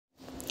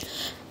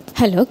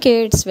Hello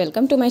kids,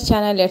 welcome to my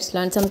channel. Let's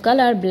learn some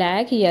color: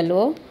 black,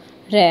 yellow,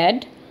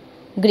 red,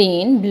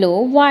 green, blue,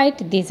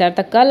 white. These are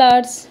the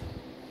colors.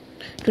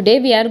 Today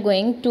we are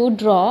going to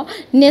draw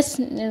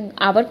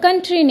our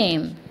country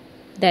name,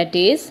 that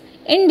is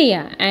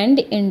India,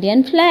 and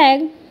Indian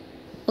flag.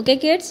 Okay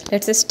kids,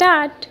 let's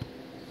start.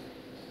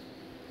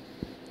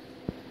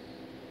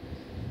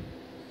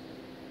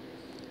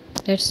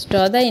 Let's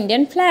draw the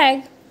Indian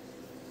flag.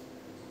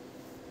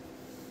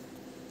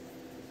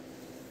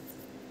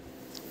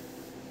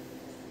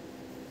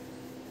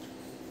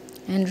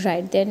 And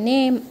write their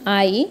name: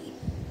 I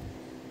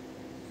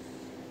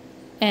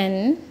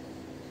N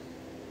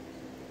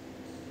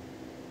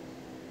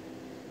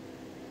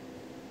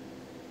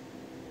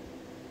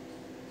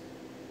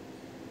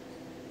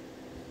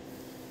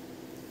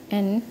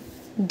N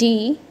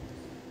D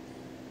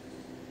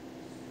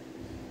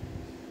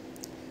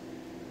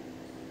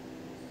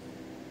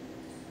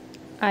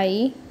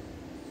I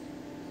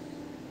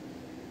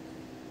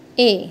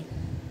A.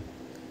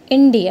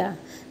 India.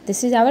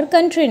 This is our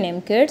country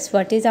name, kids.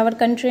 What is our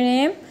country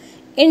name?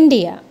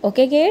 India.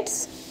 Okay kids,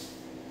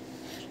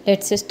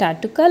 let's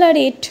start to color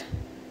it.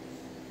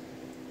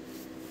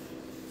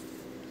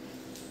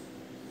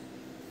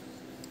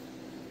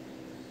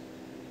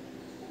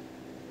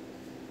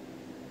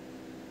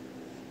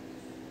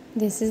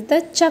 This is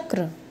the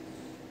chakra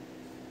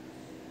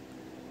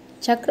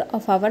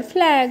of our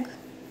flag.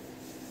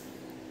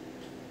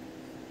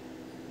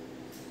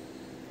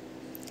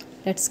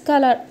 Let's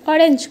color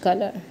orange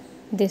color.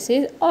 This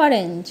is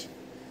orange,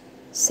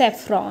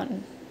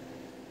 saffron.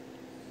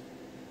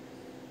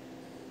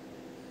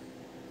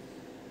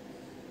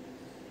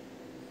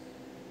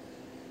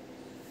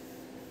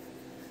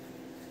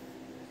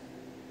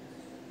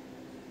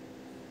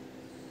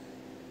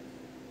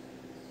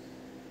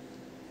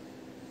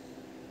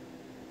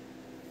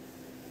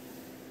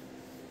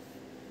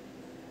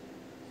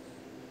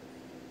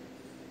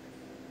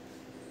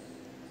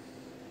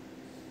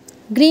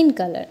 Green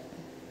color.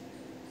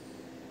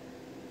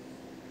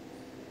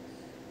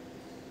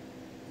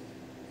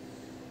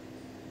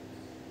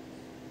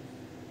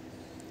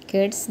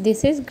 Kids,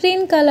 this is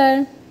green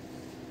color.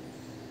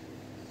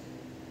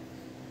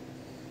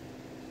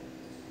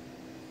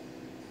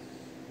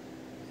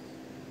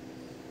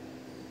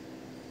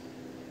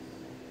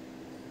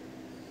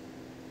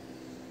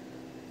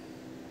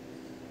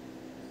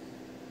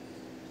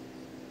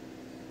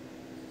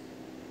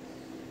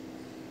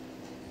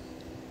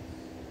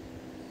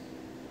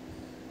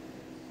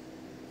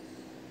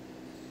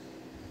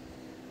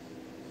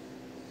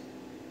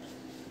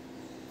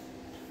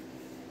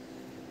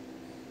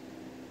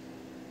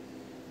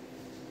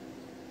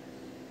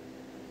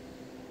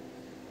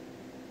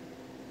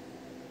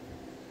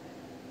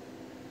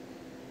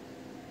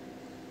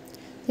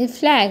 The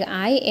flag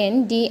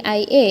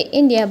INDIA,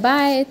 India.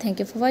 Bye. Thank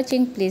you for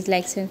watching. Please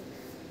like and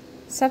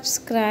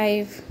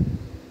subscribe.